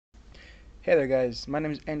Hey there guys, my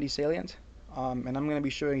name is Andy Salient, and I'm going to be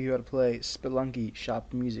showing you how to play Spelunky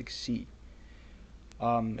Shop Music C.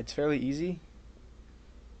 It's fairly easy.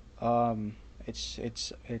 It's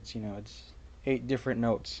 8 different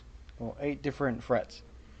notes, well 8 different frets.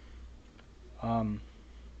 Um,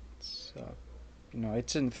 it's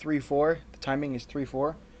it's in 3/4. The timing is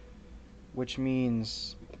 3/4, which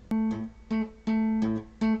means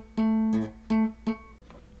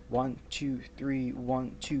 1 2 3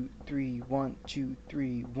 1 2 3 1 2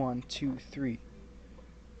 3 1 2 3.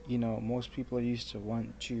 Most people are used to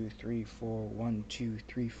 1 2 3 4 1 2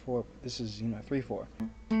 3 4. This is 3/4.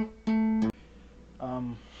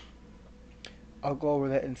 I'll go over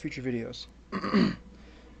that in future videos.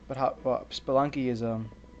 But Spelunky is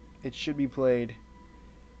it should be played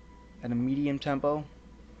at a medium tempo.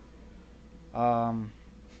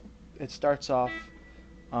 It starts off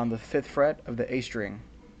on the 5th fret of the A string.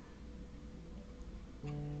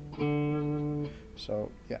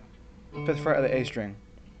 So yeah, 5th fret of the A string.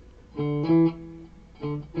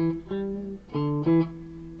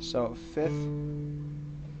 So 5th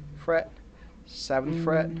fret, 7th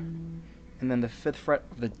fret, and then the 5th fret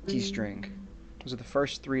of the D string. Those are the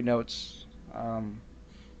first 3 notes.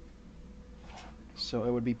 So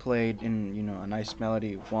it would be played in a nice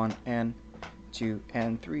melody: 1 and 2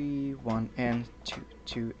 and 3, 1 and 2,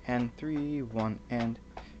 2 and 3, 1 and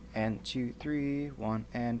 2 3, 1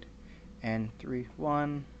 and 3,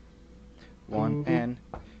 1 and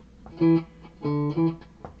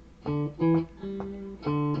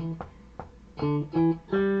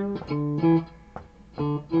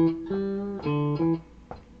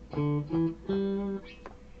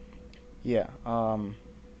yeah.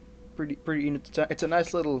 Pretty. It's a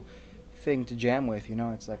nice little thing to jam with.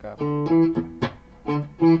 It's like a.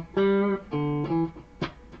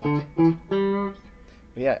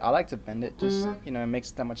 But yeah, I like to bend it. Just it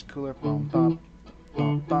makes it that much cooler. Bum, bum,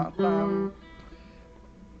 bum, bum, bum.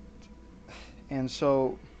 And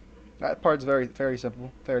so that part's fairly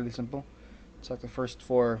simple. It's like the first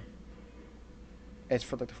 4. It's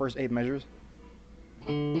for like the first 8 measures.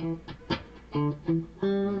 And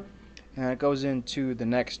it goes into the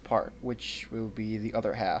next part, which will be the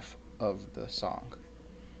other half of the song.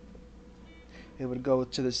 It would go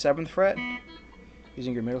to the 7th fret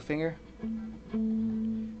using your middle finger,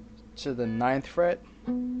 to the 9th fret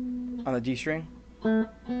on the D string,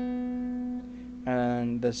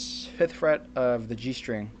 and the 5th fret of the G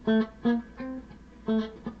string.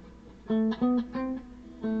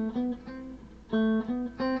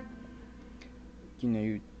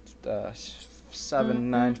 You 7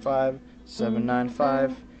 9 5 7 9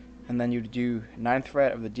 5, and then you do 9th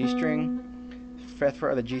fret of the D string, 5th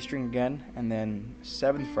fret of the G string again, and then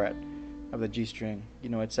 7th fret of the G string.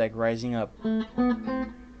 It's like rising up. You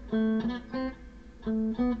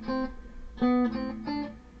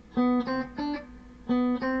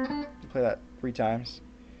play that 3 times,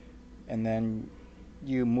 and then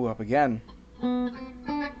you move up again.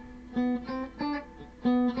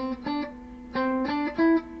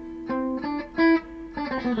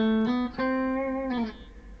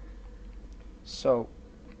 So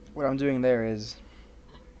what I'm doing there is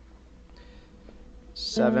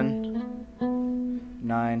 7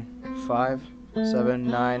 9 5 7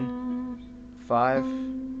 9 5,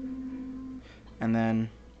 and then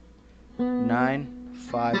 9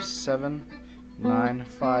 5 7 9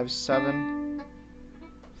 5 7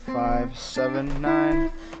 5 7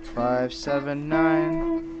 9 5 7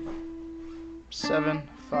 9 7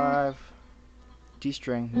 5 D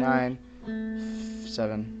string 9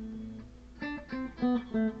 7.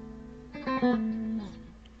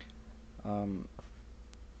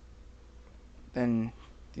 Then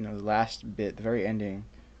the last bit, the very ending.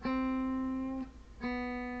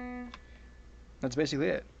 That's basically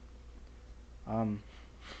it.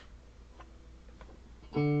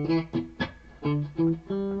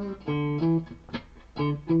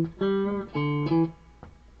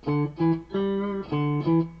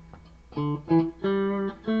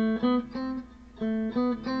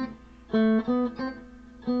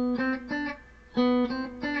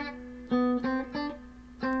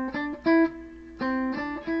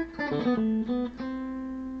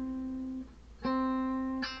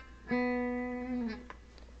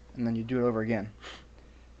 And then you do it over again.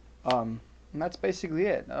 And that's basically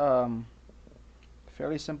it.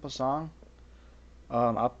 Fairly simple song.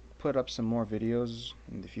 I'll put up some more videos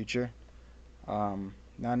in the future. Not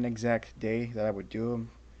an exact day that I would do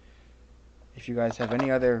them. If you guys have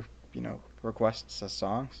any other, requests of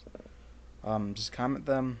songs, just comment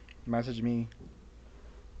them, message me,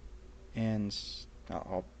 and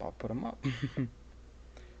I'll put them up.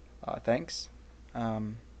 Thanks.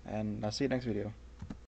 and I'll see you next video.